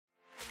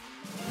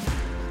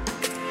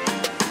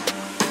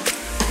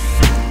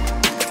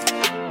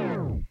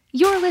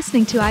You're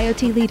listening to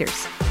IoT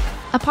Leaders,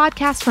 a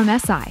podcast from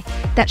SI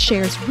that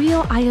shares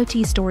real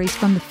IoT stories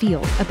from the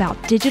field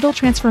about digital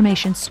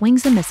transformation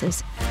swings and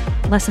misses,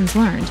 lessons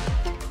learned,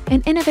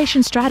 and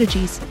innovation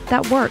strategies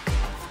that work.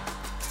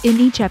 In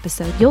each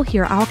episode, you'll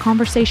hear our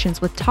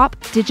conversations with top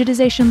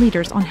digitization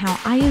leaders on how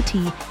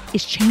IoT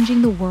is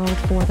changing the world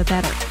for the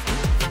better.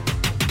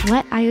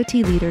 Let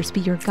IoT Leaders be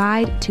your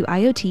guide to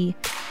IoT,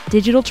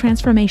 digital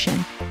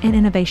transformation, and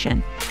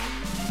innovation.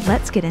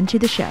 Let's get into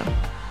the show.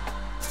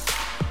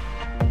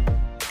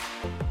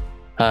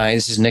 Hi,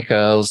 this is Nick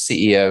Earl,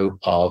 CEO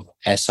of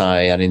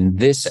SI. And in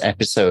this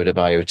episode of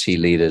IoT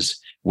Leaders,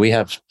 we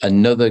have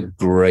another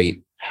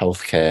great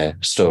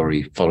healthcare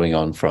story following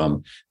on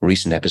from a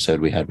recent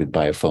episode we had with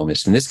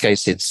Bioformist. In this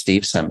case, it's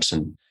Steve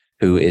Sampson,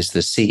 who is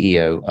the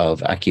CEO of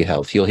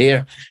AccuHealth. You'll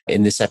hear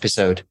in this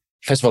episode,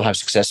 first of all, how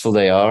successful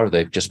they are.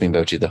 They've just been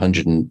voted the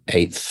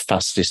 108th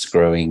fastest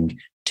growing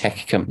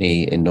tech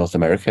company in North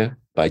America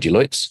by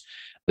Deloitte.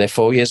 They're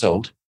 4 years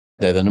old.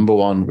 They're the number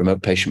one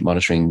remote patient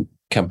monitoring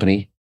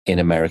company in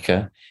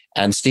America.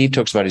 And Steve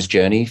talks about his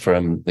journey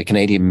from the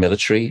Canadian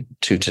military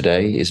to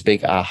today, his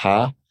big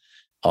aha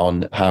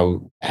on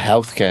how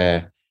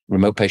healthcare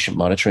remote patient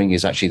monitoring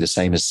is actually the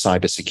same as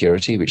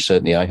cybersecurity, which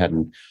certainly I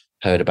hadn't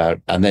heard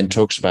about. And then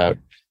talks about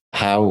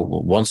how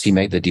once he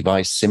made the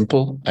device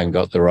simple and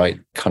got the right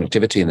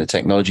connectivity and the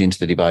technology into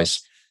the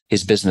device,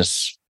 his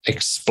business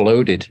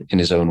exploded, in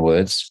his own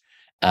words,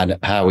 and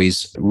how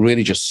he's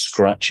really just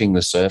scratching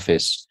the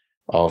surface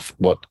of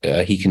what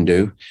he can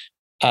do.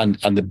 And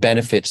the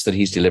benefits that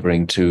he's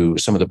delivering to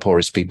some of the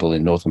poorest people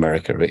in North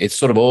America. It's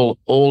sort of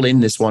all in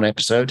this one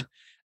episode.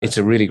 It's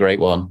a really great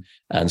one.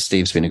 And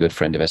Steve's been a good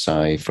friend of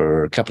SI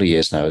for a couple of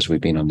years now as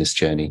we've been on this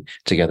journey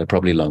together,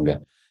 probably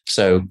longer.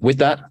 So with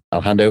that,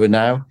 I'll hand over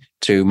now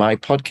to my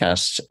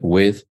podcast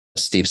with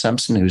Steve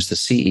Sampson, who's the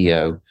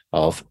CEO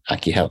of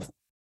AccuHealth.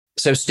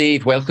 So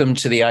Steve, welcome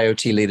to the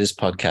IoT Leaders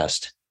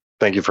podcast.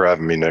 Thank you for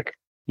having me, Nick.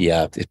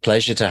 Yeah, it's a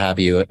pleasure to have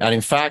you. And in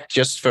fact,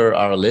 just for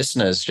our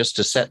listeners, just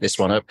to set this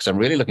one up, because I'm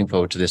really looking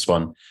forward to this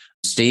one,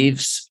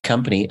 Steve's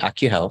company,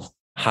 AccuHealth,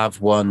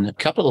 have won a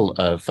couple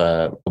of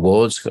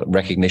awards,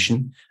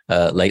 recognition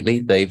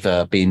lately.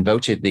 They've been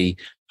voted the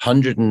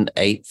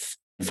 108th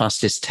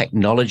fastest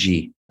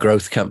technology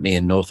growth company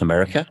in North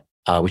America,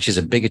 which is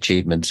a big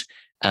achievement.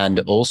 And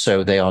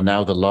also, they are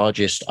now the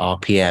largest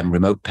RPM,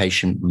 remote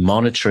patient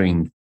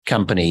monitoring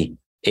company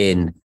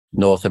in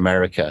North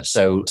America.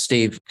 So,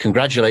 Steve,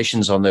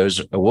 congratulations on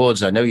those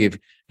awards. I know you've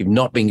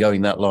not been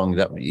going that long.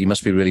 That you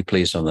must be really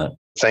pleased on that.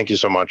 Thank you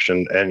so much.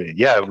 And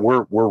yeah,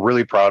 we're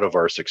really proud of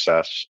our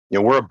success. You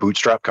know, we're a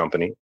bootstrap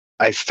company.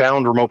 I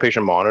found remote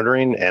patient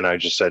monitoring and I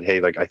just said,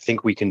 hey, I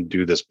think we can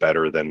do this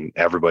better than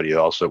everybody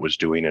else that was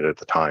doing it at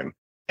the time.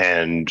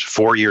 And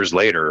 4 years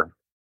later,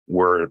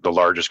 we're the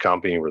largest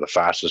company. We're the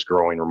fastest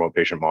growing remote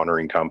patient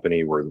monitoring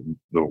company. We're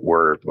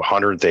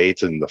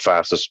 108th and the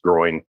fastest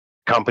growing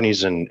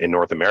companies in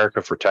North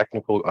America for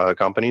technical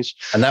companies.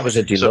 And that was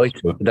a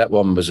Deloitte. That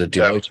one was a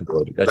Deloitte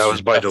award. That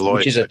was by Deloitte.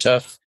 Which is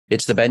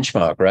it's the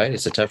benchmark, right?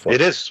 It's a tough one.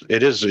 It is.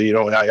 You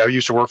know, I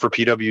used to work for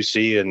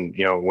PwC, and,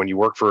 you know, when you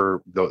work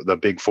for the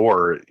big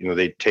four, you know,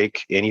 they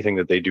take anything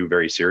that they do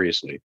very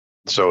seriously.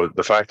 So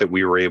the fact that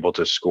we were able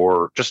to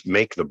just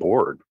make the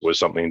board was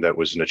something that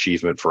was an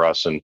achievement for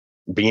us. And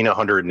being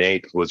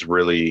 108 was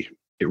really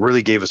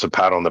gave us a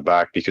pat on the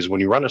back, because when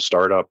you run a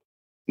startup,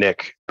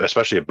 Nick,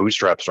 especially a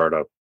bootstrap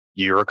startup,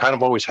 you're kind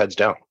of always heads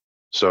down.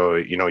 So,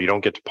 you know, you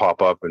don't get to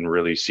pop up and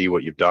really see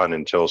what you've done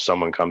until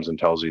someone comes and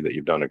tells you that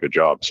you've done a good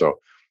job. So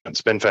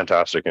it's been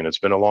fantastic, and it's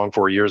been a long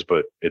 4 years,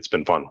 but it's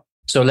been fun.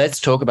 So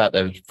let's talk about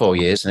those 4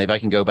 years. And if I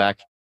can go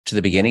back to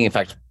the beginning, in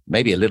fact,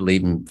 maybe a little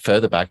even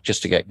further back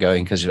just to get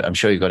going, because I'm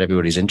sure you've got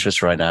everybody's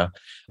interest right now.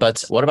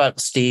 But what about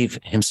Steve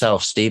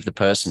himself, Steve the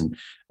person?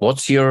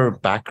 What's your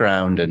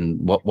background and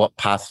what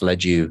path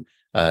led you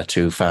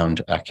to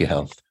found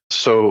AccuHealth?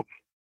 So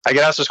I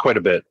get asked this quite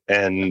a bit.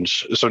 And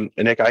so,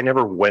 Nick, I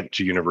never went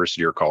to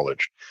university or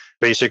college.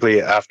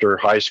 Basically, after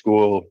high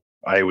school,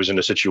 I was in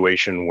a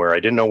situation where I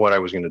didn't know what I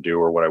was going to do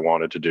or what I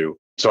wanted to do.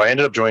 So I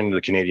ended up joining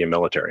the Canadian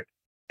military.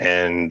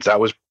 And that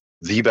was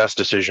the best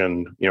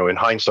decision, you know, in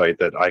hindsight,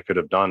 that I could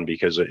have done,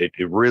 because it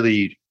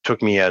really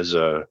took me as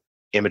a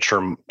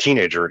immature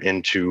teenager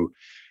into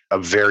a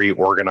very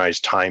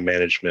organized time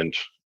management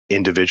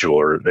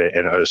individual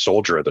and a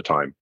soldier at the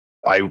time.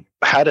 I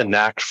had a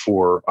knack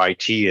for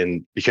IT,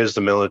 and because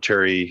the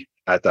military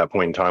at that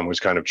point in time was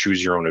kind of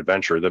choose your own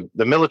adventure,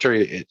 the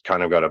military, it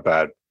kind of got a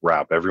bad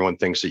rap. Everyone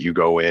thinks that you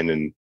go in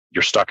and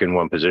you're stuck in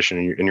one position,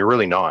 and you're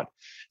really not.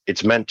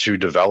 It's meant to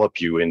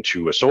develop you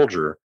into a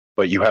soldier,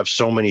 but you have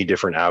so many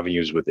different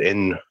avenues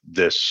within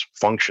this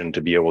function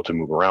to be able to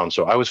move around.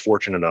 So I was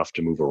fortunate enough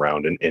to move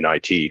around in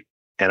IT,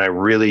 and I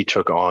really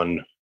took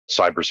on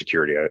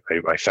cybersecurity.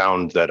 I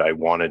found that I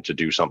wanted to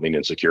do something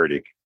in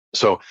security.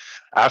 So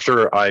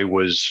after I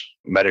was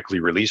medically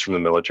released from the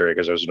military,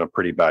 because I was in a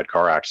pretty bad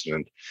car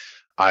accident,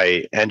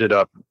 I ended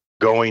up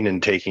going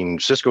and taking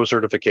Cisco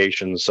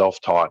certifications,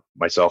 self-taught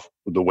myself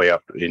the way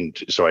up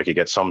so I could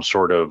get some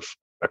sort of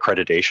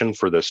accreditation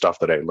for the stuff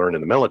that I learned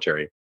in the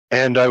military.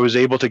 And I was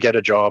able to get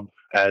a job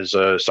as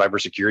a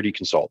cybersecurity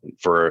consultant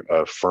for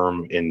a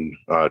firm in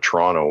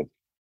Toronto,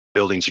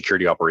 building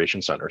security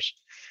operations centers.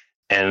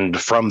 And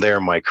from there,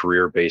 my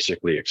career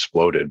basically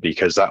exploded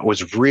because that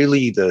was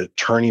really the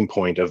turning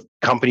point of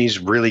companies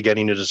really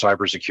getting into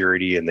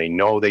cybersecurity. And they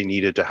know they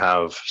needed to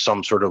have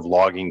some sort of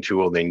logging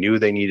tool. They knew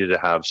they needed to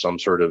have some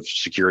sort of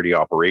security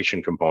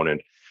operation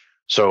component.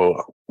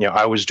 So,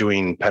 I was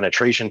doing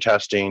penetration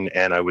testing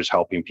and I was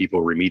helping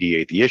people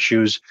remediate the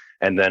issues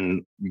and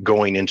then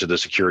going into the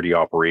security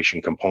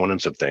operation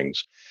components of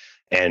things.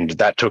 And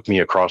that took me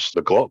across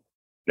the globe,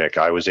 Nick.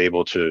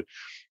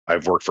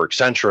 I've worked for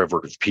Accenture, I've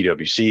worked with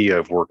PwC,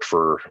 I've worked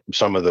for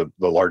some of the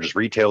largest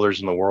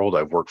retailers in the world.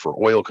 I've worked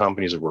for oil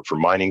companies, I've worked for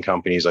mining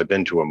companies. I've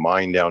been to a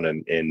mine down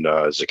in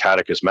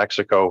Zacatecas,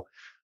 Mexico,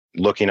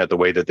 looking at the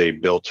way that they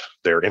built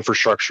their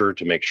infrastructure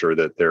to make sure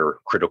that their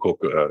critical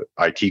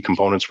IT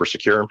components were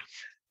secure.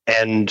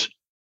 And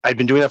I'd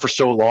been doing that for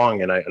so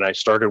long, and I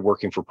started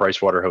working for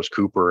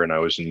PricewaterhouseCoopers, and I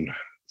was in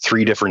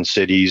 3 different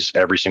cities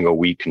every single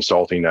week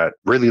consulting at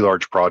really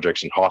large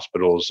projects in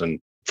hospitals and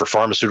for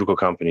pharmaceutical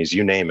companies,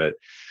 you name it.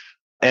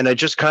 And I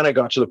just kind of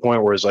got to the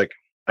point where it's like,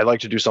 I'd like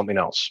to do something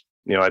else.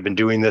 I've been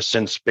doing this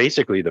since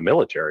basically the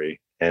military.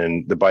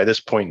 And by this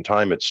point in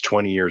time, it's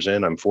 20 years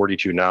in. I'm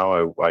 42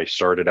 now. I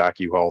started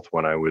AccuHealth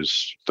when I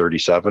was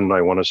 37,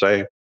 I want to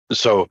say.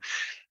 So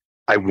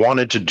I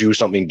wanted to do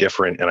something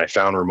different, and I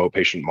found remote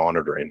patient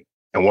monitoring.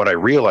 And what I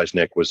realized,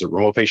 Nick, was that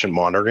remote patient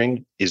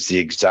monitoring is the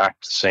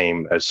exact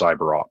same as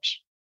cyber ops,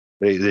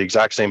 the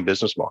exact same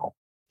business model.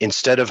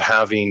 Instead of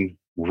having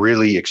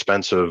really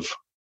expensive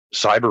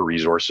cyber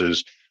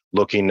resources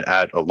looking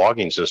at a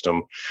logging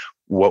system,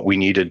 what we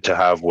needed to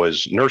have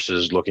was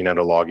nurses looking at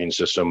a logging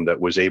system that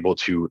was able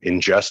to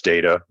ingest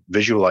data,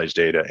 visualize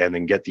data, and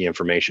then get the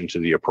information to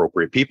the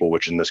appropriate people,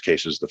 which in this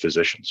case is the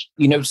physicians.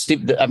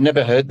 Steve, I've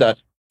never heard that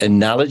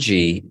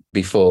analogy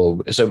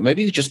before. So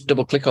maybe you just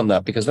double click on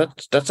that, because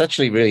that's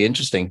actually really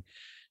interesting.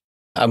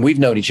 And we've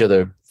known each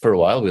other for a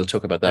while. We'll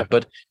talk about that.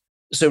 But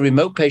so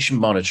remote patient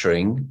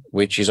monitoring,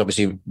 which is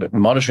obviously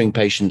monitoring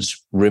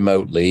patients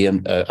remotely,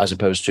 and as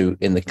opposed to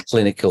in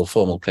the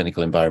formal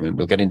clinical environment.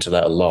 We'll get into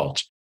that a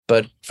lot.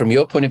 But from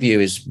your point of view,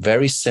 is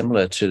very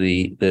similar to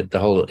the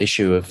whole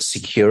issue of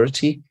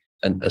security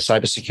and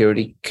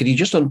cybersecurity. Could you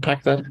just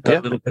unpack that a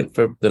little bit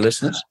for the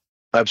listeners?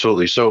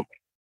 Absolutely. So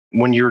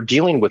when you're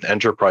dealing with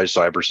enterprise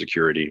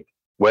cybersecurity,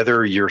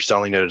 whether you're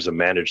selling it as a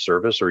managed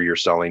service or you're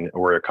selling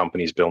where a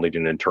company's building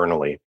it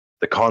internally,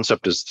 the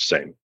concept is the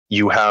same.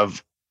 You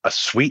have a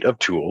suite of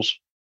tools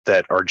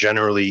that are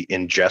generally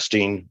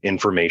ingesting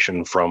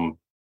information from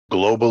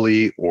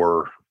globally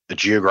or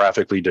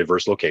geographically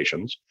diverse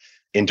locations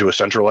into a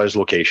centralized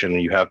location,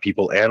 and you have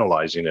people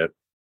analyzing it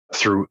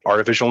through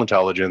artificial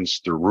intelligence,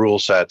 through rule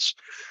sets,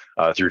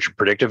 through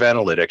predictive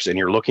analytics, and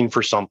you're looking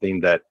for something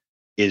that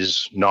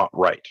is not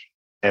right.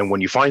 And when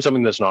you find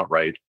something that's not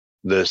right,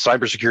 the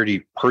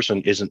cybersecurity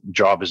person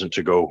job isn't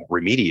to go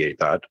remediate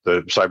that.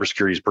 The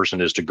cybersecurity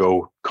person is to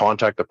go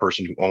contact the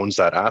person who owns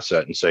that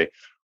asset and say,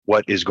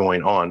 what is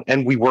going on?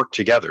 And we work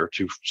together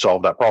to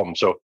solve that problem.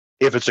 So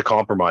if it's a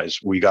compromise,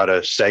 we got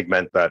to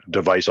segment that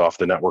device off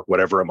the network,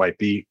 whatever it might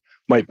be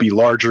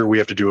larger. We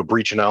have to do a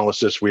breach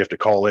analysis. We have to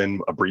call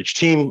in a breach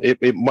team.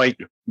 It might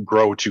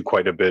grow to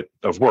quite a bit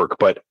of work,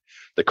 but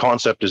the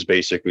concept is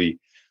basically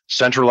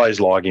centralized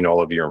logging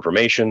all of your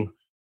information,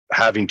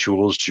 having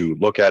tools to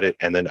look at it,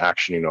 and then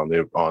actioning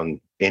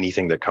on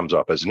anything that comes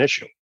up as an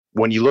issue.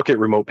 When you look at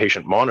remote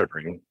patient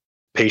monitoring,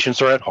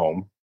 patients are at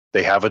home.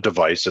 They have a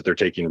device that they're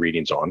taking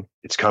readings on.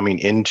 It's coming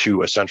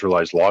into a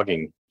centralized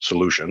logging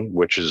solution,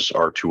 which is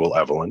our tool,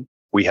 Evolent.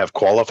 We have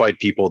qualified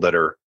people that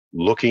are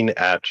looking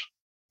at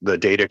the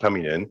data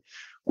coming in.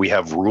 We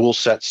have rule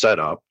sets set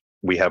up.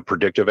 We have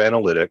predictive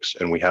analytics,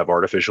 and we have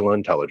artificial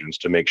intelligence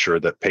to make sure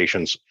that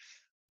patients,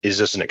 is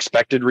this an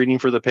expected reading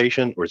for the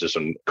patient, or is this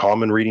a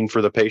common reading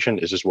for the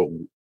patient? Is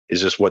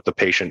this what the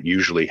patient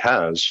usually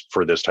has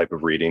for this type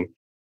of reading?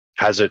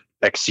 Has it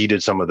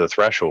exceeded some of the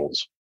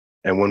thresholds?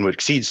 And when it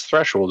exceeds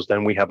thresholds,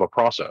 then we have a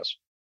process.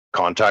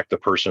 Contact the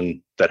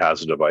person that has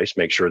the device,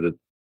 make sure that,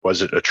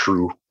 was it a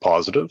true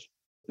positive?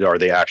 Are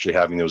they actually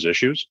having those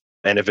issues?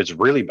 And if it's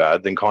really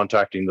bad, then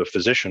contacting the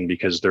physician,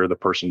 because they're the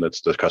person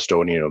that's the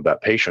custodian of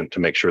that patient, to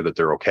make sure that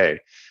they're okay.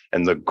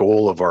 And the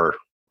goal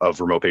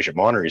of remote patient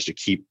monitoring is to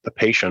keep the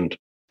patient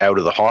out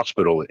of the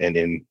hospital and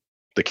in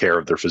the care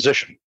of their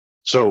physician.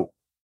 So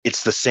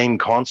it's the same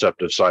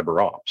concept of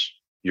cyber ops.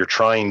 You're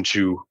trying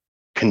to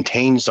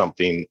contain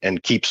something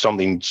and keep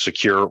something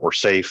secure or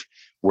safe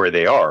where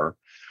they are,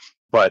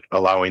 but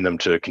allowing them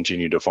to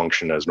continue to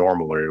function as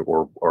normal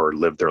or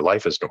live their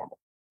life as normal.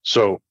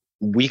 So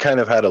we kind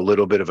of had a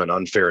little bit of an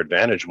unfair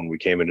advantage when we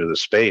came into the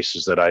space,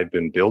 is that I've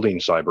been building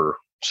cyber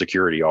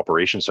security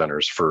operation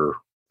centers for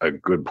a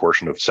good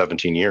portion of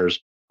 17 years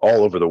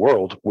all over the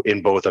world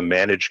in both a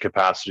managed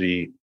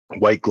capacity,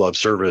 white glove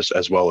service,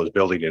 as well as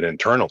building it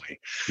internally.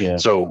 Yeah.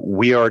 So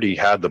we already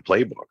had the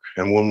playbook.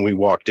 And when we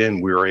walked in,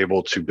 we were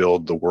able to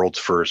build the world's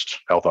first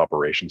health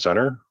operations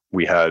center.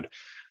 We had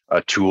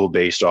a tool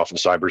based off of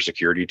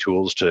cybersecurity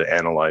tools to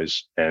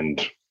analyze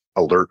and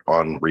alert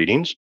on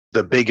readings.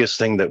 The biggest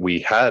thing that we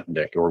had,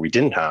 Nick, or we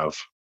didn't have,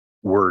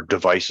 were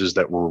devices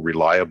that were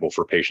reliable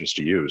for patients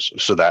to use.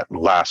 So that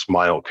last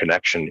mile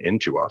connection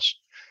into us.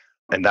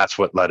 And that's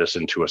what led us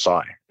into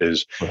SI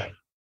is Right.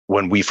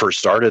 When we first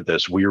started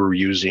this, we were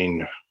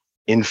using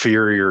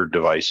inferior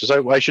devices.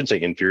 I shouldn't say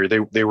inferior.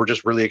 They were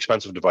just really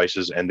expensive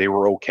devices, and they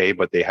were okay,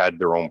 but they had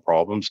their own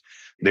problems.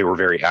 They were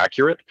very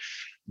accurate,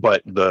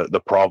 but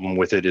the problem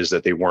with it is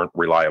that they weren't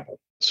reliable.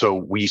 So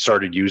we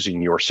started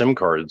using your SIM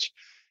cards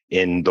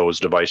in those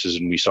devices,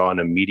 and we saw an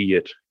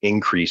immediate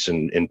increase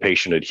in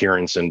patient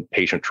adherence and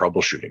patient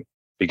troubleshooting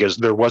because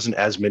there wasn't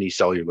as many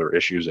cellular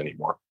issues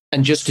anymore.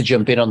 And just to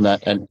jump in on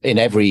that, and in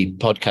every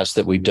podcast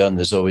that we've done,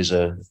 there's always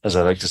as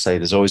I like to say,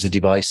 there's always a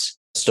device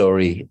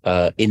story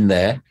in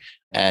there.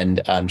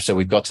 And so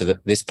we've got to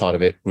this part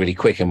of it really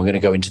quick, and we're going to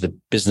go into the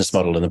business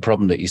model and the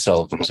problem that you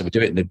solve. So we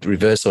do it in the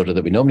reverse order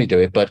that we normally do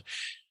it.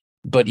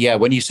 But yeah,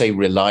 when you say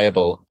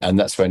reliable, and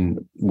that's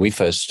when we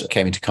first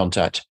came into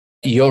contact,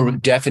 your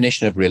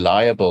definition of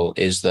reliable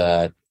is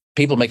that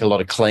people make a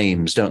lot of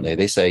claims, don't they?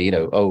 They say,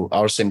 oh,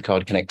 our SIM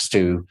card connects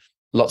to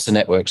lots of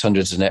networks,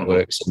 hundreds of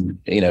networks, and,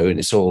 and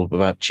it's all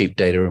about cheap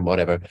data and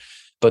whatever.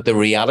 But the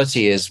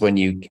reality is when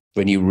you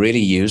really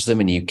use them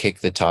and you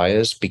kick the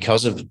tires,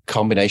 because of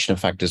combination of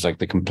factors like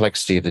the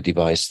complexity of the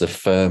device, the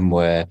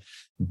firmware,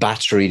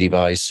 battery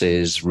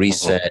devices,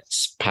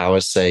 resets,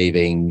 power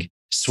saving,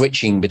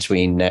 switching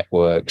between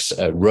networks,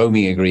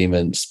 roaming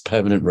agreements,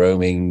 permanent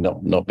roaming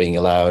not being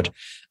allowed.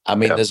 I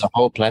mean, there's a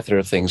whole plethora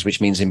of things,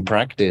 which means in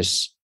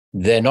practice,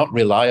 they're not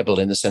reliable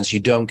in the sense you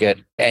don't get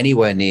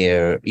anywhere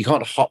near, you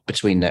can't hop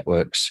between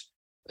networks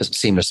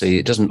seamlessly.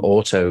 It doesn't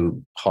auto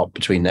hop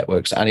between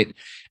networks, and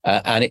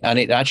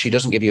it actually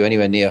doesn't give you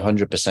anywhere near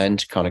 100%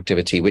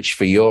 connectivity, which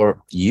for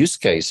your use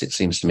case, it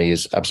seems to me,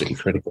 is absolutely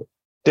critical.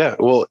 Yeah,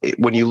 well,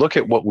 when you look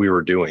at what we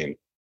were doing,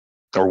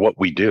 or what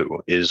we do,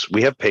 is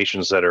we have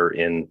patients that are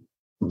in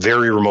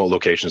very remote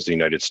locations in the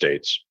United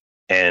States,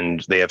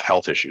 and they have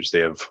health issues.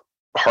 They have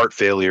heart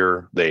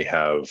failure, they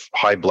have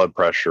high blood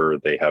pressure,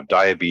 they have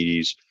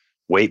diabetes,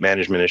 weight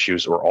management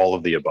issues, or all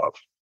of the above.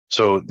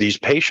 So these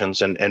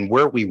patients, and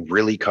where we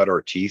really cut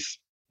our teeth,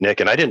 Nick,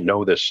 and I didn't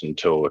know this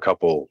until a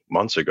couple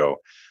months ago,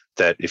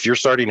 that if you're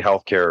starting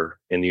healthcare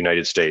in the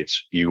United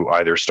States, you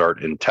either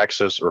start in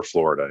Texas or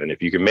Florida. And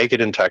if you can make it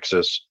in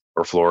Texas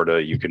or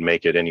Florida, you can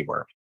make it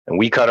anywhere. And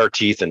we cut our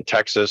teeth in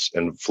Texas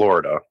and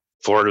Florida.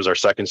 Florida is our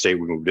second state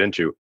we moved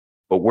into.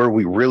 But where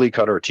we really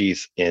cut our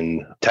teeth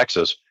in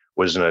Texas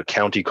was in a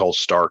county called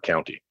Starr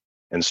County.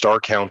 And Starr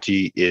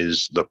County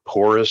is the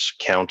poorest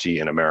county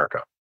in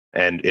America.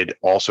 And it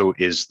also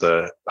is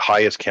the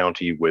highest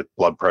county with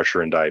blood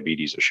pressure and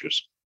diabetes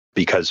issues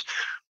because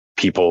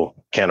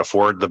people can't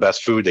afford the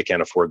best food. They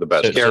can't afford the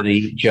best care. So they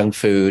eat junk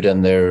food,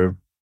 and they're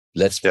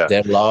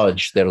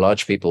large. They're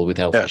large people with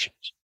health issues.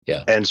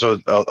 Yeah. And so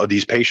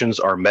these patients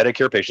are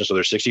Medicare patients. So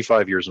they're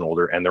 65 years and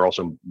older, and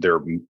they're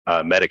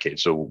Medicaid.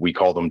 So we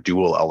call them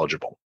dual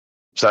eligible.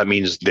 So that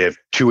means they have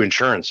two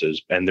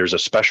insurances, and there's a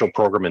special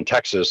program in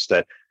Texas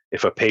that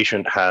if a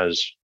patient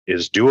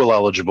is dual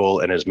eligible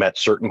and has met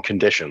certain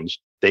conditions,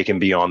 they can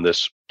be on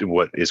this,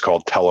 what is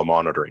called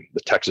telemonitoring, the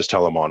Texas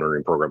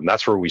telemonitoring program. And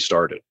that's where we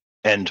started.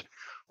 And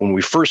when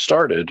we first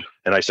started,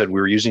 and I said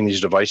we were using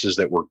these devices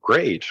that were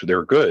great,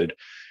 they're good,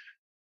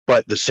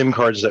 but the SIM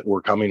cards that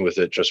were coming with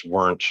it just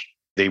weren't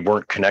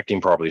connecting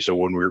properly. So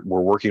when we're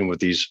working with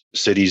these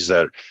cities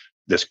that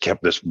this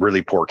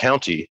really poor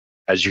county,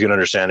 as you can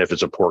understand, if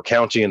it's a poor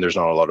county and there's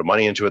not a lot of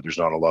money into it, there's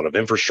not a lot of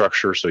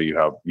infrastructure, so you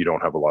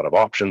don't have a lot of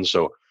options.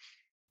 So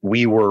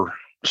we were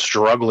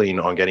struggling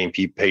on getting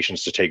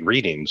patients to take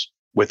readings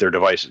with their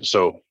devices.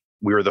 So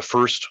we were the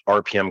first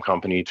RPM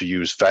company to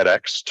use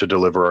FedEx to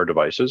deliver our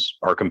devices.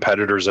 Our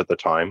competitors at the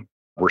time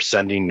were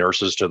sending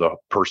nurses to the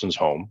person's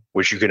home,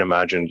 which you can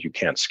imagine you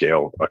can't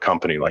scale a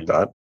company like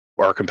that.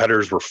 Our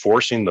competitors were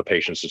forcing the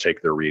patients to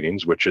take their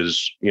readings, which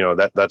is,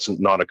 that's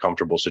not a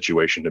comfortable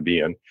situation to be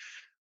in.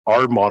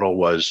 Our model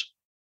was,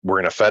 we're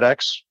going to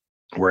FedEx,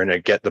 we're going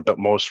to get the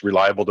most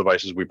reliable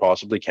devices we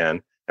possibly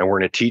can, and we're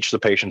going to teach the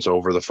patients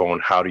over the phone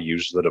how to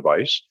use the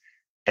device.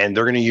 And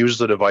they're going to use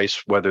the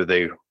device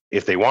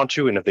if they want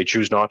to, and if they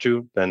choose not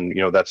to, then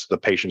that's the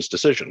patient's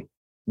decision.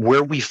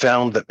 Where we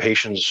found that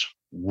patients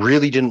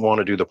really didn't want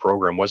to do the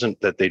program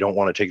wasn't that they don't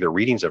want to take their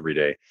readings every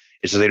day.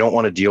 It's that they don't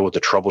want to deal with the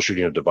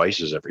troubleshooting of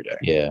devices every day.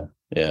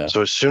 Yeah.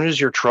 So as soon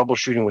as you're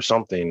troubleshooting with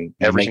something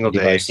every single day,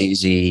 device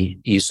easy,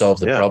 you solve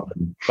the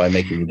problem by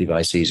making the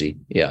device easy.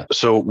 Yeah.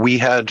 So we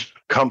had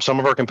some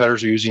of our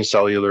competitors are using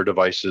cellular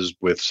devices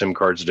with SIM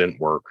cards that didn't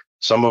work.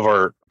 Some of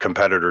our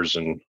competitors,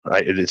 and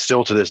it's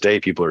still to this day,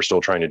 people are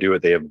still trying to do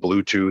it. They have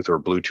Bluetooth or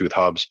Bluetooth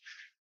hubs.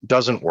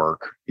 Doesn't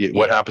work.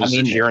 What happens is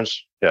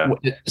adherence. Yeah.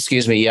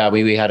 Excuse me. Yeah.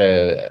 We had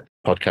a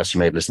podcast, you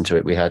may have listened to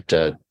it. We had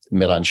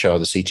Milan Shah,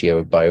 the CTO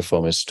of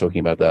Bioformis, talking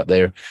about that.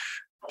 They're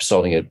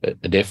solving a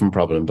different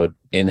problem, but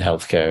in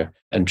healthcare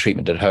and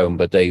treatment at home.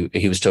 But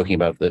he was talking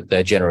about that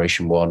their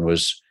generation one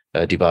was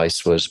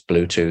device was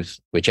Bluetooth,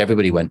 which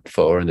everybody went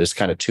for. And there's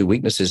kind of two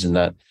weaknesses in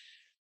that.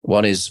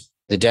 One is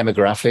the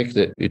demographic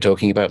that you're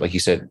talking about. Like you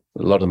said,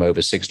 a lot of them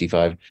over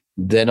 65.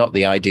 They're not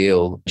the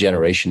ideal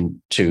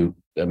generation to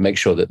make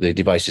sure that the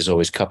device is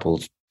always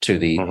coupled to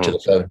the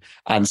phone.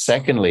 And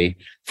secondly,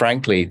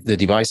 frankly, the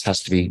device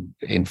has to be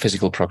in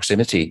physical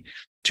proximity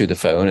to the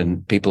phone,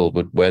 and people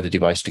would wear the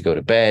device to go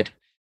to bed,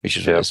 which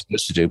is what they're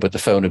supposed to do, but the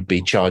phone would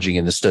be charging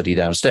in the study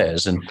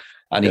downstairs. And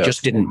it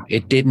just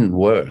didn't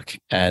work.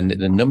 And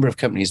the number of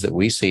companies that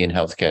we see in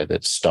healthcare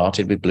that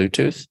started with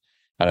Bluetooth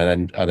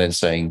and are then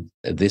saying,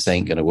 this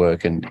ain't going to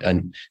work.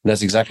 And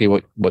that's exactly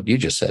what you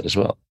just said as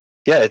well.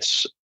 Yeah,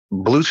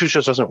 Bluetooth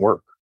just doesn't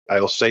work.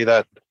 I'll say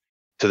that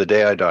to the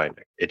day I die.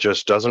 It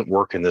just doesn't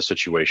work in this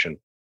situation.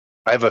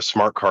 I have a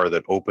smart car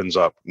that opens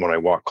up when I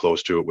walk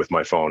close to it with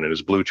my phone and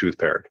is Bluetooth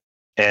paired.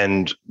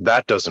 And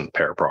that doesn't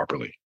pair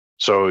properly.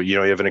 So, you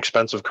have an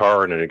expensive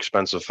car and an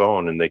expensive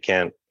phone and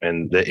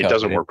it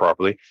doesn't work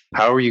properly.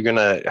 How are you going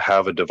to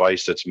have a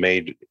device that's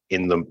made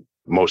in the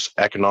most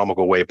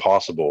economical way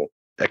possible,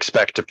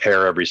 expect to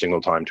pair every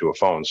single time to a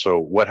phone? So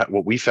what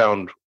we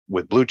found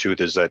with Bluetooth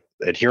is that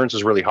adherence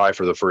is really high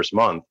for the first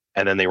month,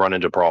 and then they run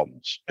into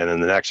problems. And then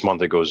the next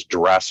month it goes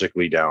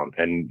drastically down,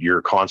 and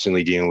you're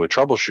constantly dealing with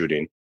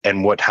troubleshooting.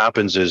 And what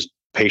happens is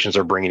patients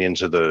are bringing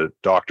into the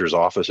doctor's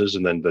offices,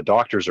 and then the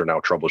doctors are now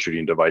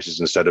troubleshooting devices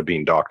instead of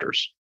being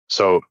doctors.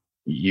 So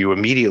you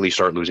immediately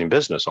start losing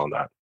business on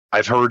that.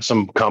 I've heard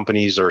some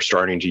companies are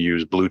starting to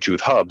use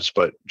Bluetooth hubs,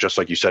 but just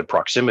like you said,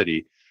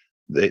 proximity,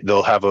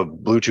 they'll have a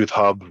Bluetooth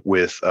hub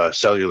with a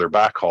cellular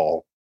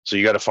backhaul. So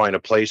you got to find a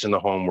place in the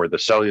home where the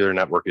cellular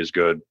network is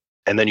good.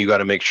 And then you got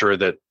to make sure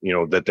that,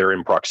 that they're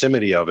in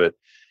proximity of it.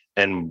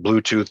 And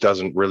Bluetooth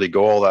doesn't really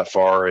go all that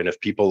far. And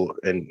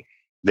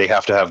they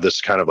have to have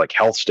this kind of like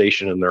health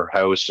station in their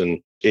house,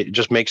 and it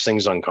just makes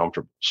things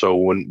uncomfortable. So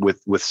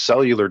with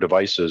cellular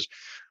devices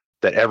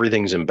that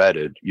everything's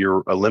embedded,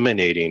 you're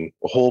eliminating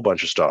a whole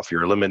bunch of stuff.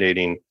 You're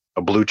eliminating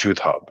a Bluetooth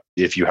hub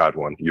if you had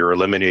one. You're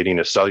eliminating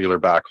a cellular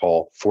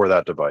backhaul for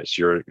that device.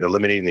 You're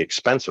eliminating the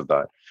expense of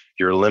that.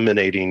 You're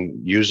eliminating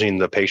using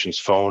the patient's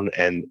phone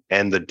and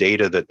the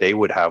data that they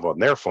would have on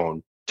their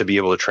phone to be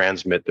able to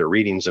transmit their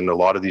readings. And a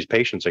lot of these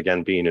patients,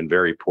 again, being in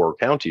very poor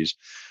counties,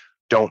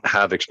 don't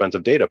have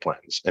expensive data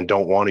plans and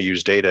don't want to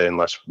use data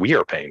unless we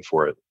are paying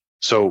for it.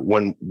 So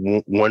when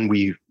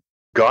we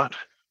got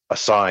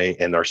Asai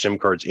and our SIM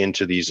cards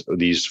into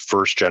these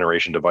first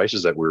generation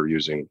devices that we were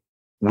using,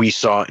 we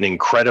saw an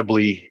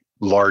incredibly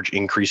large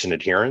increase in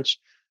adherence,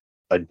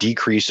 a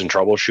decrease in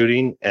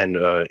troubleshooting, and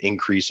an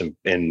increase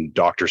in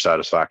doctor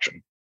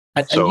satisfaction.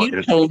 And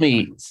you told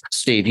me,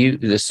 Steve,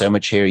 there's so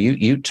much here.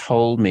 You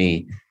told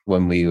me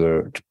when we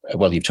were,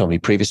 you've told me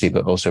previously,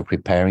 but also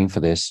preparing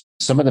for this,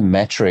 some of the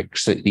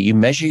metrics that you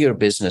measure your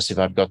business, if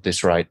I've got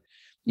this right.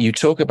 You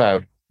talk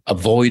about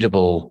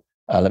avoidable,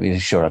 let me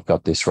make sure I've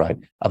got this right,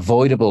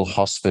 avoidable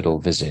hospital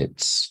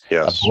visits,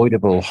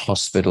 avoidable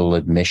hospital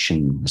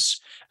admissions.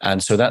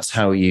 And so that's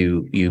how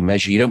you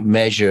measure. You don't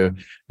measure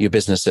your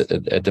business at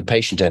the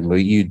patient end, where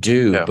you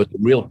do, but the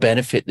real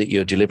benefit that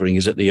you're delivering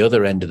is at the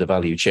other end of the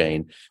value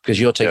chain, because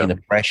you're taking the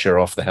pressure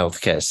off the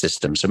healthcare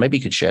system. So maybe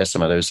you could share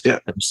some of those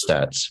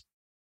stats.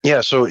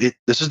 Yeah. So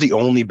this is the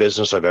only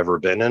business I've ever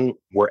been in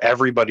where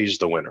everybody's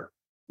the winner.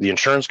 The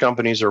insurance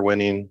companies are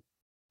winning,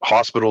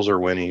 hospitals are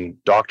winning,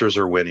 doctors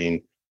are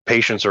winning,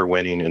 patients are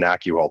winning, and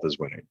AccuHealth is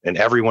winning, and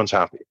everyone's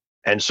happy.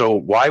 And so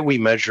why we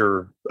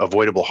measure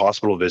avoidable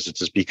hospital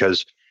visits is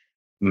because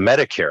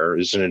Medicare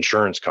is an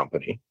insurance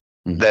company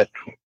that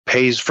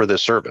pays for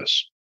this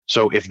service.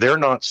 So if they're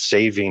not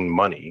saving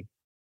money,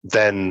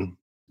 then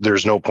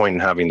there's no point in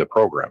having the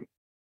program,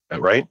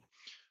 right?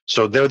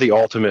 So they're the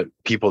ultimate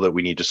people that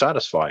we need to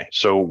satisfy.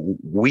 So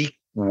we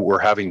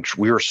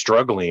were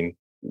struggling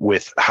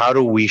with, how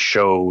do we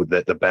show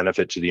that the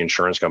benefit to the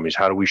insurance companies?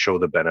 How do we show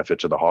the benefit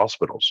to the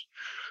hospitals?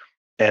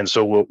 And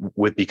so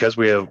because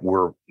we're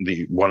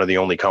one of the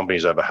only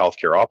companies that have a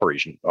healthcare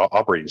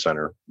operating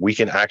center, we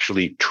can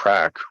actually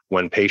track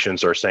when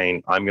patients are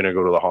saying, I'm going to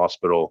go to the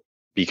hospital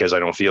because I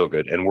don't feel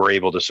good. And we're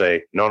able to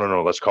say, no,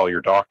 let's call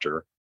your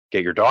doctor,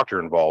 get your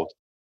doctor involved.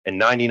 And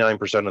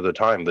 99% of the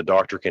time, the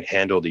doctor can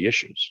handle the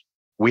issues.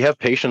 We have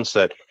patients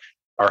that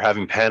are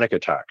having panic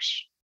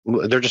attacks.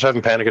 They're just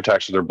having panic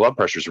attacks so their blood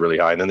pressure is really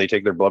high. And then they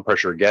take their blood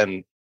pressure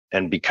again.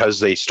 And because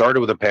they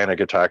started with a panic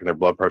attack and their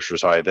blood pressure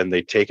is high, then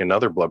they take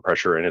another blood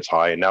pressure and it's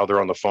high. And now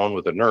they're on the phone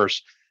with a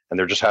nurse and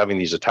they're just having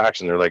these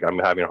attacks. And they're like, I'm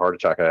having a heart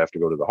attack. I have to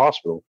go to the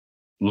hospital.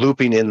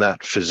 Looping in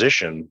that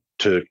physician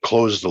to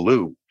close the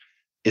loop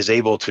is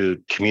able to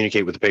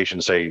communicate with the patient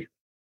and say,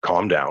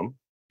 calm down,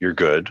 you're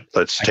good.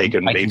 Let's take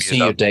it. I can see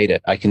your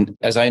data.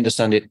 As I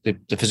understand it,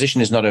 the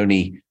physician is not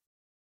only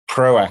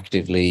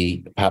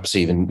proactively, perhaps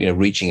even,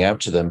 reaching out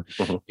to them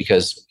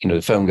because,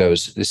 the phone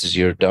goes, this is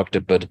your doctor,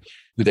 but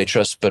who they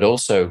trust, but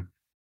also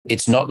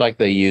it's not like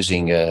they're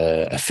using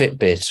a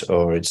Fitbit,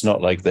 or it's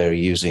not like they're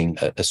using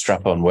a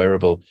strap-on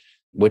wearable.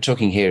 we're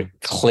talking here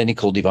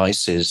clinical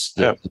devices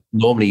that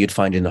normally you'd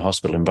find in the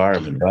hospital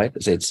environment, right?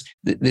 This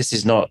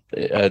is not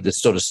the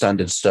sort of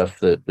standard stuff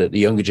that the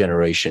younger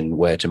generation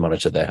wear to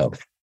monitor their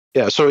health.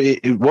 Yeah. So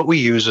what we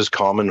use is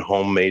common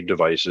homemade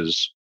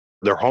devices.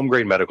 They're home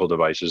grade medical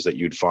devices that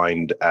you'd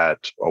find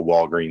at a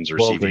Walgreens or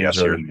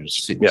CVS.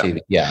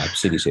 CDC.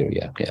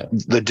 Yeah.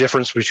 The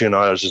difference between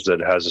ours is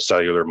that it has a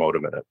cellular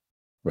modem in it.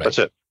 Right. That's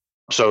it.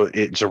 So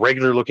it's a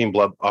regular looking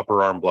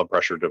upper arm blood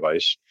pressure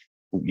device.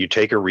 You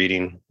take a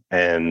reading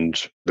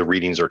and the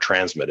readings are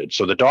transmitted.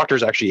 So the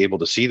doctor's actually able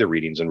to see the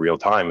readings in real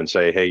time and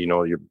say, hey,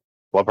 your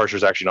blood pressure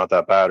is actually not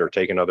that bad, or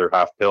take another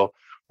half pill,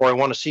 or I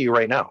want to see you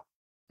right now.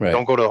 Right.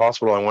 Don't go to the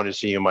hospital. I want to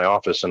see you in my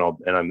office, and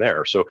I'm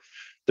there. So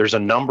there's a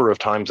number of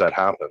times that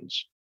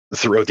happens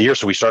throughout the year.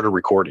 So we started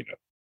recording it.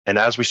 And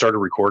as we started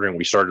recording,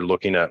 we started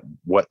looking at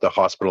what the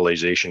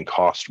hospitalization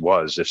cost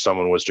was if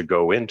someone was to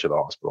go into the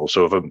hospital.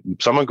 So if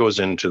someone goes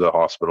into the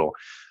hospital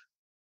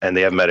and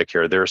they have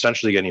Medicare, they're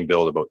essentially getting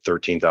billed about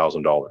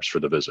 $13,000 for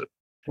the visit.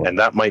 Wow. And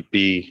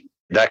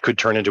that could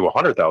turn into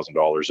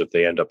 $100,000 if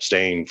they end up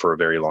staying for a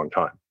very long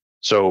time.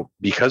 So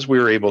because we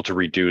were able to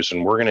reduce,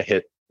 and we're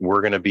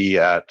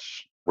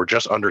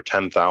just under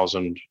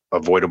 10,000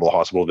 avoidable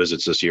hospital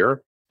visits this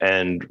year.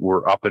 And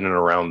we're up in and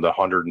around the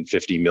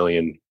 $150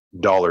 million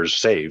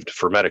saved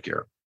for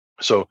Medicare.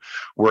 So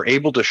we're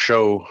able to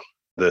show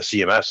the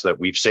CMS that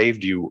we've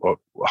saved you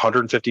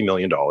 $150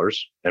 million,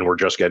 and we're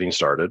just getting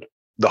started.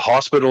 The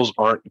hospitals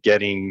aren't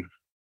getting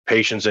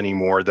patients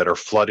anymore that are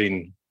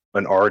flooding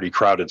an already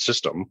crowded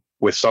system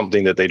with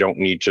something that they don't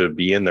need to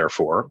be in there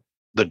for.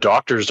 The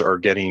doctors are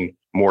getting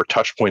more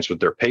touch points with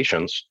their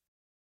patients,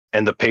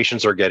 and the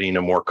patients are getting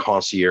a more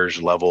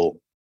concierge level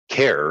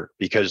care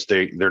because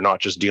they're not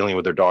just dealing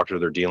with their doctor,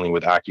 they're dealing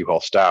with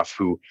AccuHealth staff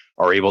who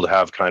are able to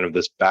have kind of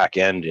this back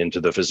end into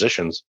the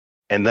physicians.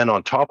 And then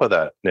on top of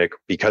that, Nick,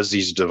 because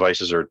these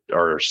devices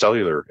are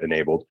cellular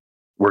enabled,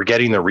 we're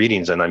getting the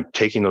readings, and I'm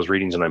taking those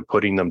readings and I'm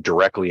putting them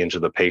directly into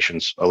the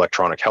patient's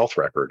electronic health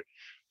record.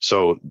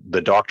 So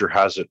the doctor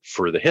has it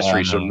for the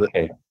history.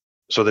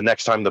 So the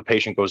next time the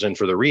patient goes in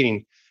for the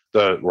reading,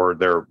 or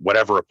their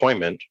whatever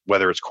appointment,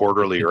 whether it's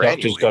quarterly or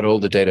annually, doctor's got all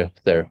the data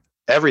there.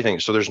 Everything.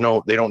 So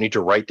they don't need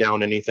to write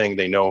down anything.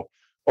 They know,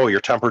 oh,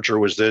 your temperature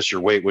was this,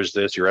 your weight was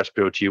this, your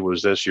SpO2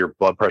 was this, your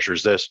blood pressure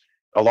is this.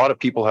 A lot of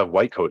people have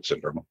white coat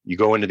syndrome. You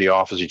go into the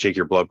office, you take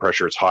your blood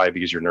pressure, it's high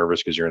because you're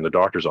nervous because you're in the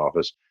doctor's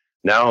office.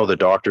 Now the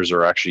doctors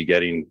are actually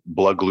getting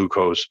blood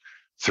glucose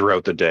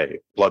throughout the day,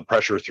 blood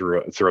pressure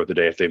throughout the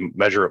day. If they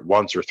measure it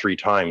once or 3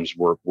 times,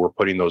 we're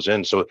putting those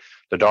in. So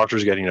the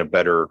doctor's getting a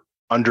better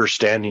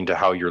understanding to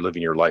how you're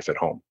living your life at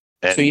home.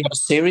 And so you have a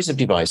series of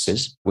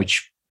devices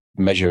which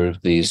measure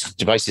these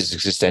devices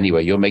exist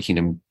anyway. You're making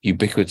them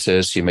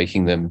ubiquitous. You're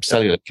making them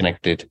cellular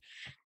connected.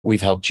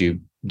 We've helped you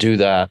do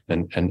that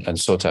and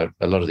sort out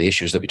a lot of the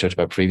issues that we talked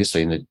about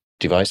previously in the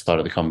device part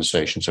of the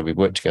conversation. So we've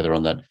worked together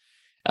on that.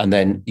 And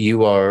then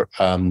you are,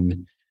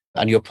 and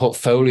your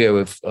portfolio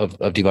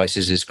of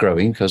devices is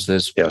growing because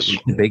there's a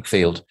big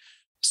field.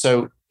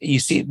 So you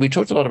see, we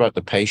talked a lot about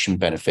the patient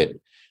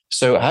benefit.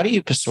 So how do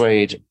you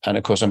persuade, and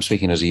of course I'm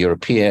speaking as a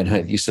European,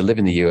 I used to live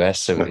in the US,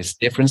 so it's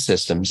different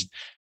systems.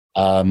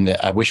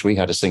 I wish we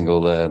had a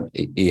single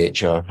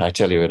EHR, I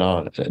tell you, in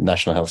our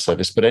National Health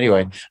Service. But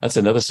anyway, that's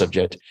another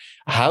subject.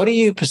 How do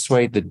you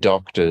persuade the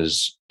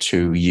doctors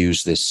to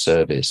use this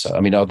service? I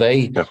mean, are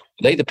they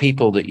the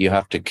people that you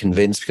have to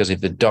convince? Because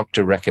if the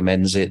doctor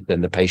recommends it,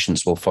 then the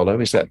patients will follow.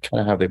 Is that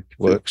kind of how it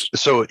works?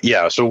 So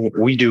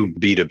we do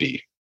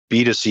B2B.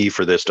 B2C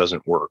for this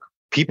doesn't work.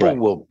 People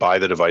will buy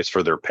the device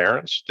for their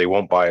parents. They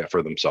won't buy it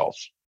for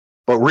themselves.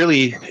 But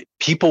really,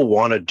 people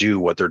want to do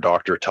what their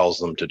doctor tells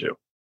them to do.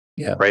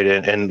 Yeah. Right.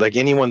 And like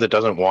anyone that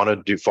doesn't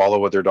want to follow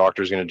what their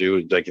doctor is going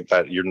to do, like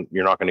that, you're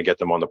not going to get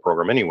them on the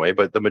program anyway.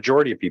 But the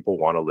majority of people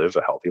want to live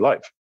a healthy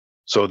life.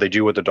 So they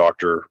do what the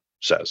doctor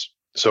says.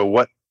 So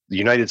what the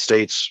United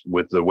States,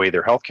 with the way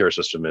their healthcare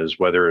system is,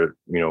 whether,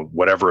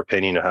 whatever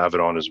opinion you have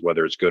it on is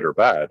whether it's good or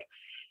bad,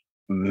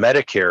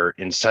 Medicare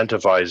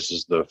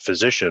incentivizes the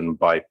physician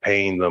by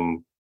paying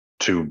them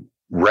to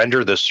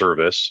render this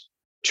service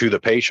to the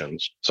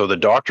patients. So the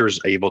doctor is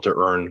able to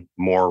earn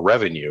more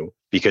revenue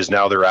because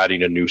now they're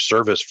adding a new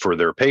service for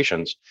their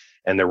patients,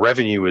 and the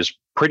revenue is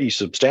pretty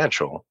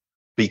substantial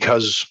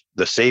because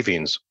the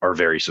savings are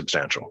very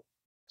substantial.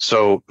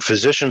 So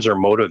physicians are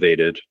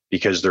motivated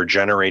because they're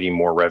generating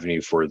more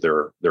revenue for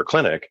their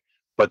clinic,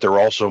 but they're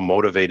also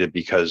motivated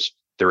because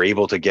they're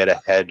able to get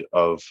ahead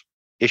of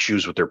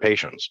issues with their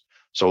patients.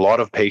 So a lot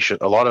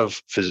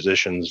of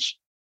physicians,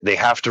 they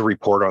have to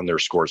report on their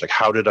scores. Like,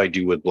 how did I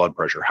do with blood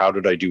pressure? How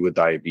did I do with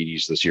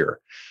diabetes this year?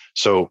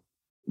 So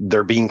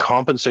they're being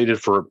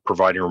compensated for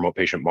providing remote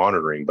patient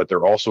monitoring, but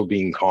they're also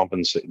being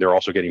compensated. They're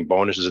also getting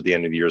bonuses at the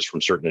end of the years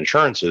from certain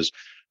insurances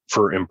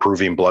for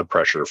improving blood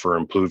pressure, for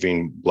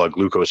improving blood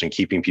glucose, and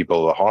keeping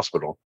people at the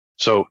hospital.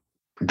 So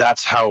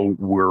that's how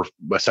we're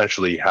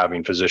essentially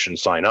having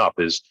physicians sign up.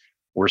 Is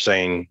we're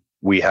saying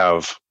we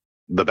have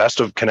the best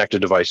of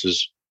connected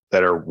devices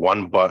that are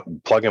one button,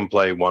 plug and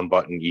play, one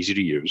button, easy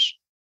to use.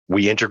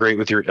 We integrate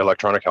with your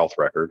electronic health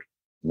record.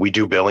 We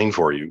do billing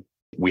for you.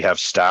 We have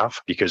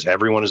staff because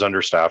everyone is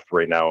understaffed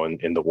right now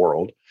in the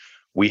world.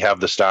 We have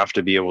the staff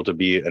to be able to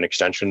be an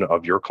extension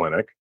of your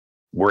clinic.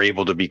 We're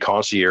able to be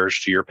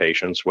concierge to your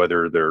patients,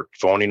 whether they're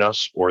phoning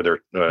us or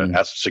they're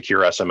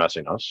secure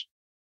SMSing us.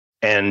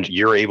 And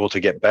you're able to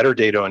get better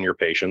data on your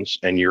patients,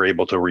 and you're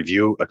able to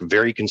review a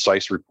very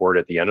concise report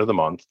at the end of the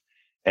month.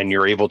 And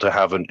you're able to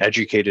have an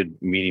educated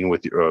meeting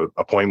with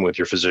appointment with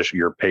your physician,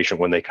 your patient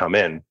when they come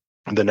in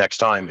the next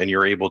time, and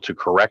you're able to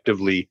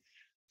correctively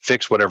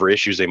fix whatever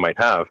issues they might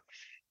have.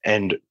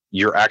 And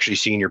you're actually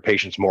seeing your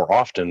patients more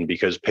often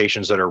because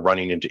patients that are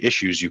running into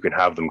issues, you can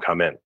have them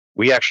come in.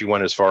 We actually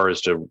went as far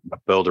as to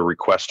build a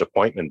request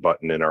appointment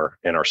button in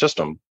our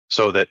system,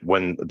 so that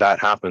when that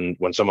happens,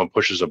 when someone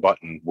pushes a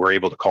button, we're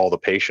able to call the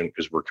patient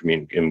because we're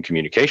in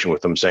communication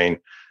with them saying,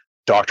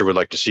 doctor would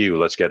like to see you.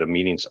 Let's get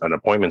an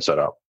appointment set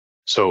up.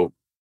 So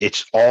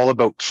it's all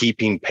about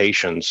keeping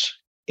patients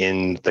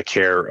in the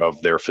care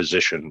of their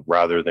physician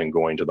rather than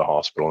going to the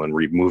hospital and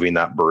removing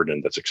that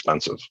burden that's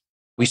expensive.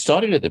 We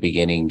started at the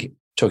beginning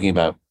talking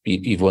about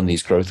you've won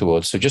these growth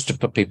awards. So just to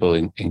put people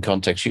in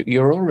context,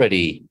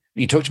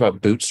 you talked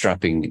about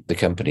bootstrapping the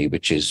company,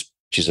 which is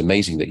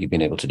amazing that you've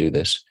been able to do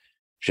this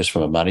just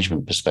from a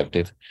management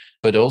perspective.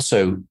 But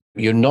also,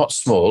 you're not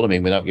small. I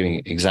mean, without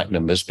giving exact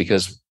numbers,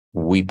 because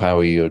we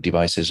power your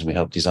devices and we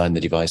help design the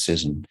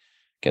devices and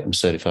get them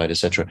certified,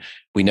 etc.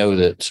 We know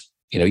that,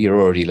 you're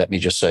already, let me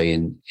just say,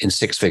 in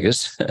six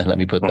figures, and let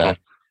me put that.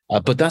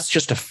 But that's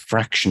just a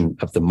fraction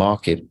of the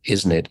market,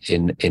 isn't it?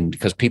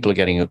 Because people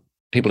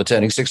are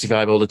turning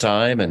 65 all the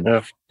time, and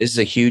this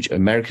is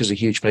America's a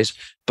huge place.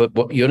 But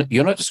what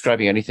you're not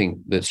describing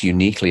anything that's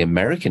uniquely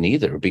American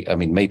either. I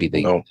mean, maybe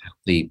the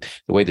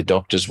way the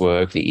doctors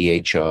work, the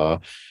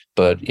EHR.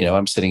 But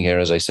I'm sitting here,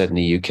 as I said, in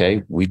the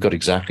UK. We've got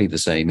exactly the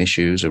same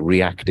issues: a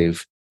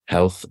reactive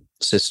health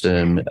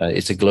system.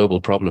 It's a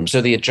global problem.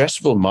 So the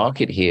addressable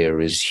market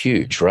here is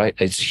huge, right?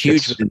 It's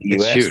huge within the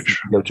US. It's huge. You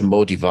can go to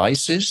more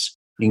devices.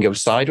 You can go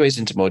sideways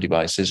into more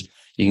devices.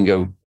 You can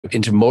go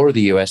into more of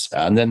the US,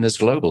 and then there's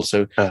global.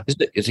 So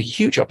it's a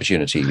huge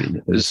opportunity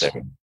in this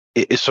area.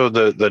 So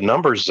the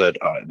numbers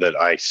that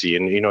I see,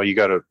 and you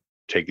got to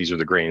take these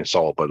with a grain of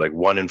salt, but like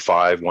 1 in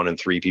 5, 1 in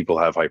 3 people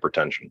have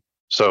hypertension.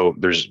 So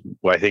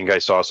I think I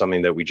saw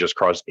something that we just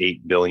crossed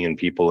 8 billion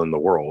people in the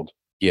world.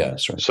 Yeah,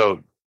 that's right. So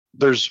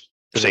there's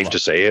safe to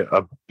say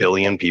 1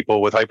 billion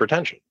people with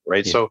hypertension,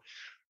 right? Yeah. So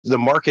the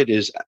market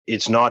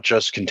it's not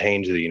just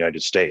contained to the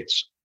United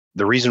States.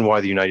 The reason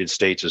why the United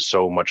States is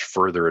so much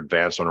further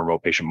advanced on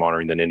remote patient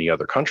monitoring than any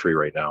other country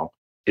right now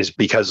is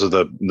because of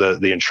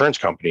the insurance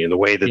company and the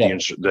way that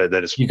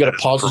that it's you've got a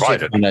positive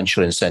provided.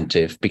 Financial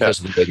incentive because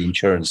of the way the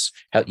insurance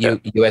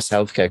US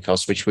healthcare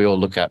costs, which we all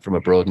look at from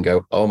abroad and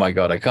go, oh my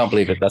God, I can't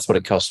believe it. That's what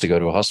it costs to go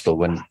to a hospital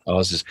when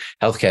ours is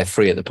healthcare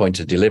free at the point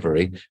of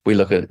delivery. We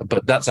look at,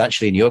 but that's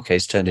actually in your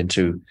case turned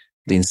into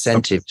the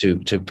incentive to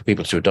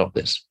people to adopt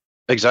this.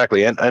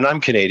 Exactly. And I'm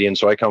Canadian,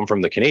 so I come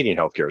from the Canadian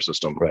healthcare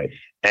system. Right.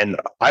 And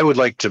I would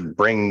like to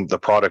bring the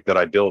product that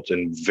I built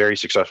and very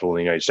successful in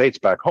the United States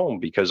back home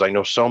because I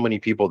know so many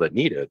people that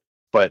need it,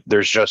 but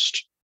there's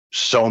just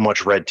so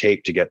much red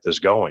tape to get this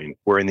going.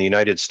 Where in the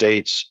United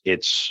States,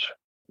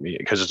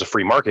 because it's a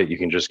free market, you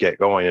can just get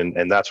going.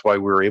 And that's why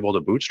we were able to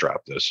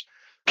bootstrap this.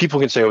 People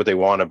can say what they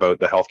want about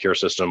the healthcare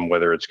system,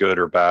 whether it's good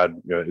or bad.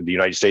 The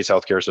United States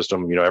healthcare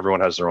system,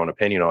 everyone has their own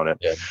opinion on it.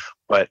 Yeah.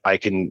 But I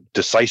can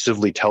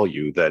decisively tell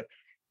you that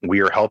we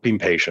are helping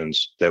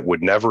patients that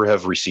would never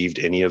have received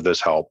any of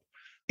this help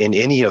in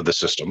any of the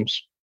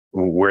systems,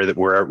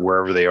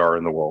 wherever they are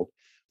in the world.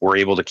 We're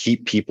able to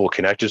keep people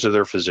connected to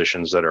their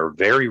physicians that are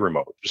very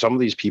remote. Some of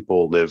these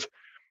people live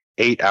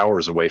 8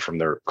 hours away from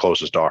their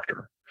closest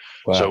doctor.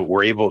 Wow. So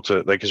we're able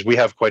to, because we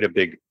have quite a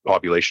big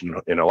population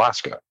in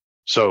Alaska.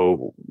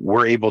 So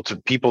we're able to,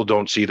 people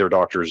don't see their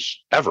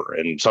doctors ever.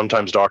 And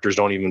sometimes doctors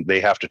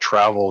doctors have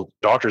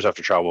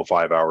to travel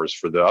 5 hours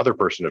for the other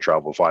person to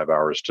travel 5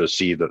 hours to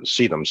see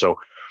them. So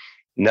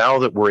now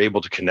that we're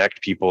able to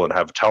connect people and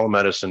have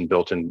telemedicine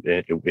built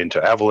into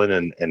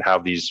Evolent and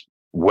have these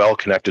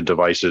well-connected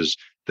devices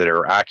that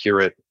are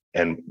accurate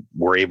and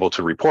we're able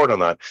to report on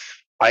that,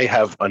 I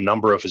have a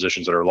number of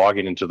physicians that are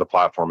logging into the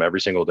platform every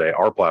single day,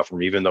 our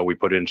platform, even though we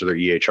put it into their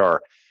EHR,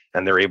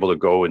 and they're able to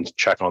go and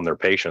check on their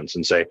patients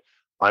and say,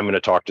 I'm going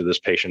to talk to this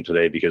patient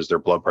today because their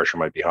blood pressure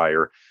might be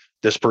higher.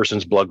 This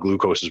person's blood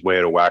glucose is way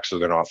out of whack, so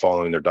they're not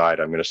following their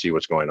diet. I'm going to see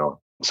what's going on.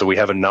 So we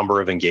have a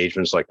number of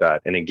engagements like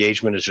that. And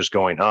engagement is just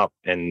going up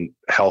and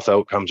health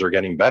outcomes are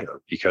getting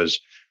better because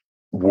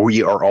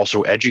we are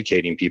also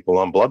educating people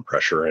on blood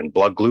pressure and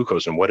blood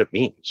glucose and what it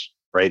means,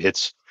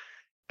 right?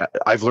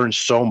 I've learned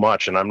so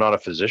much, and I'm not a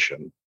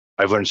physician.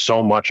 I've learned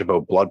so much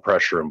about blood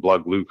pressure and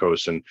blood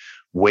glucose and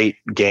weight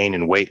gain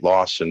and weight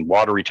loss and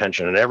water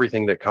retention and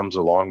everything that comes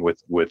along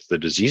with the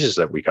diseases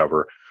that we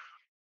cover.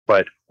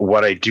 But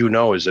what I do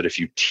know is that if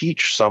you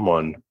teach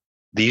someone,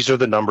 these are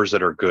the numbers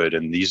that are good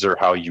and these are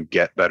how you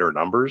get better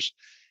numbers,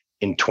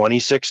 in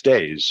 26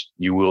 days,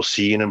 you will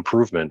see an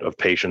improvement of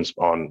patients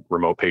on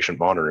remote patient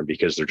monitoring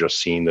because they're just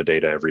seeing the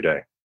data every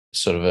day.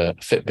 sort of a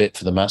Fitbit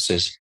for the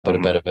masses, but a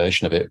better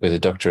version of it with a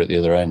doctor at the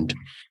other end.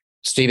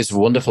 Steve, it's a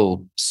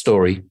wonderful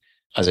story.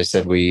 As I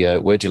said,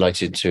 we're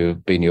delighted to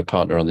be your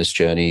partner on this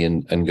journey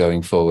and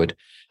going forward.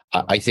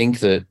 I think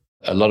that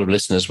a lot of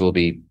listeners will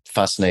be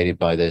fascinated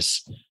by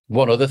this.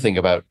 One other thing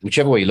about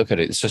whichever way you look at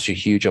it, it's such a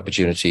huge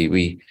opportunity.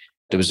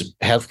 There was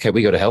healthcare.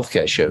 We go to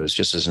healthcare shows,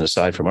 just as an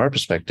aside from our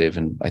perspective,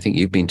 and I think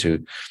you've been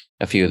to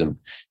a few of them.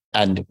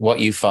 And what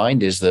you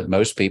find is that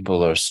most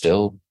people are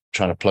still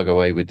trying to plug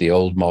away with the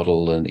old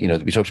model. And,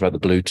 we talked about the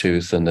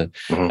Bluetooth and the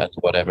and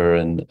whatever.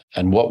 And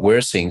what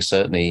we're seeing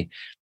certainly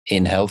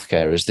in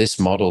healthcare is this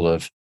model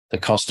of the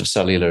cost of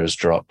cellular has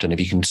dropped. And if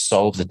you can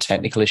solve the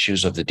technical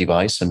issues of the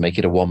device and make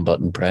it a one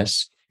button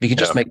press, if you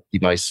can just make the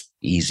device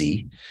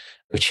easy,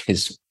 which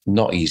is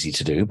not easy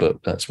to do,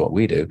 but that's what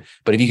we do.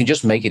 But if you can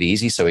just make it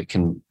easy so it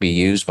can be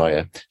used by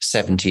a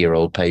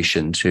 70-year-old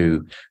patient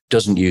who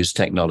doesn't use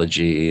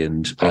technology,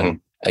 and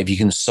if you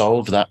can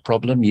solve that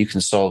problem, you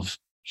can solve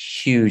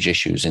huge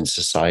issues in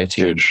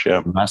society,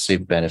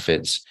 massive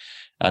benefits.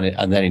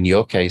 And then in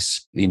your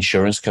case, the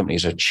insurance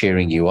companies are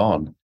cheering you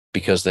on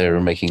because they're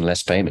making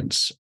less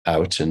payments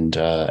out, and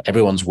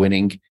everyone's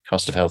winning.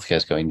 Cost of healthcare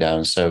is going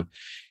down. So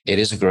it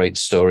is a great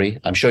story.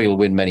 I'm sure you'll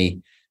win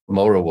many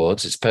more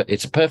awards.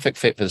 It's a perfect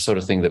fit for the sort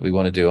of thing that we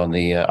want to do on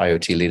the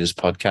IoT Leaders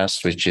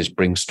podcast, which is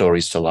bring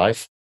stories to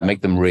life,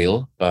 make them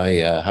real by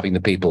having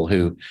the people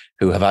who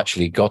have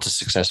actually got a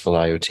successful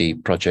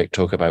IoT project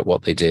talk about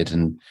what they did.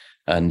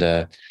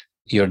 And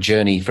your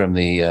journey from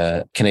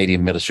the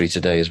Canadian military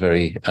today is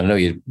I know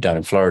you're down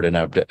in Florida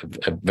now,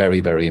 very,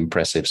 very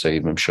impressive. So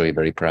I'm sure you're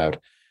very proud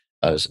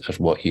of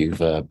what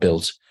you've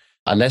built.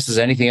 Unless there's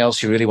anything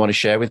else you really want to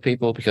share with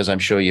people, because I'm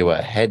sure you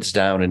are heads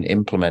down and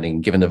implementing,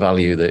 given the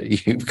value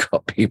that you've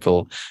got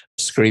people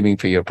screaming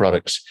for your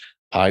products.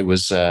 I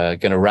was going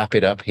to wrap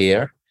it up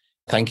here.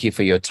 Thank you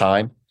for your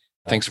time.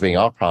 Thanks for being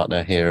our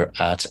partner here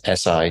at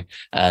SI.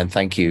 And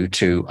thank you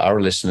to our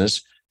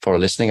listeners for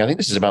listening. I think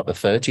this is about the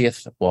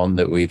 30th one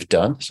that we've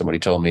done. Somebody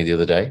told me the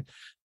other day.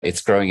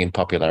 It's growing in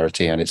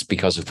popularity, and it's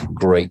because of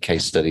great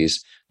case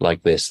studies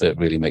like this that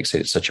really makes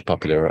it such a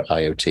popular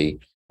IoT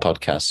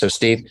podcast. So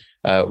Steve,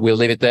 we'll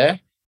leave it there.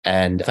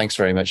 And thanks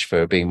very much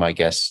for being my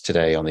guest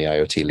today on the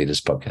IoT Leaders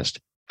podcast.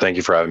 Thank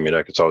you for having me,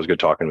 Nick. It's always good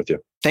talking with you.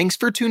 Thanks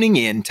for tuning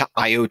in to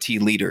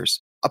IoT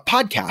Leaders, a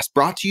podcast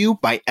brought to you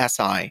by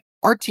SI.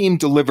 Our team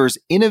delivers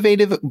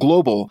innovative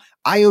global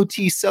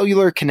IoT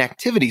cellular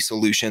connectivity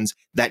solutions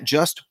that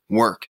just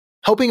work,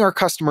 helping our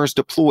customers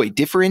deploy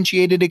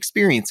differentiated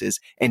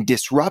experiences and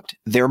disrupt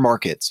their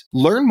markets.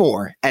 Learn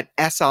more at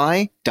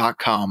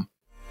si.com.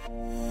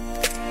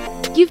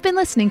 You've been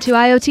listening to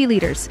IoT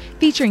Leaders,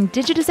 featuring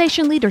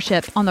digitization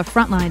leadership on the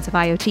front lines of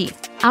IoT.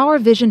 Our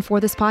vision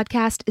for this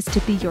podcast is to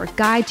be your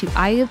guide to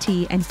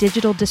IoT and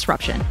digital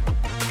disruption,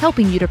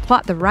 helping you to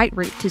plot the right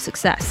route to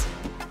success.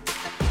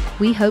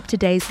 We hope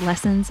today's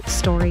lessons,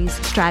 stories,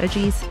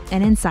 strategies,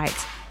 and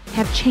insights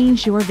have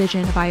changed your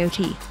vision of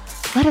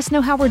IoT. Let us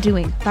know how we're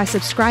doing by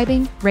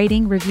subscribing,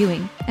 rating,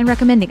 reviewing, and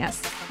recommending us.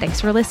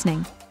 Thanks for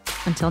listening.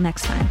 Until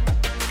next time.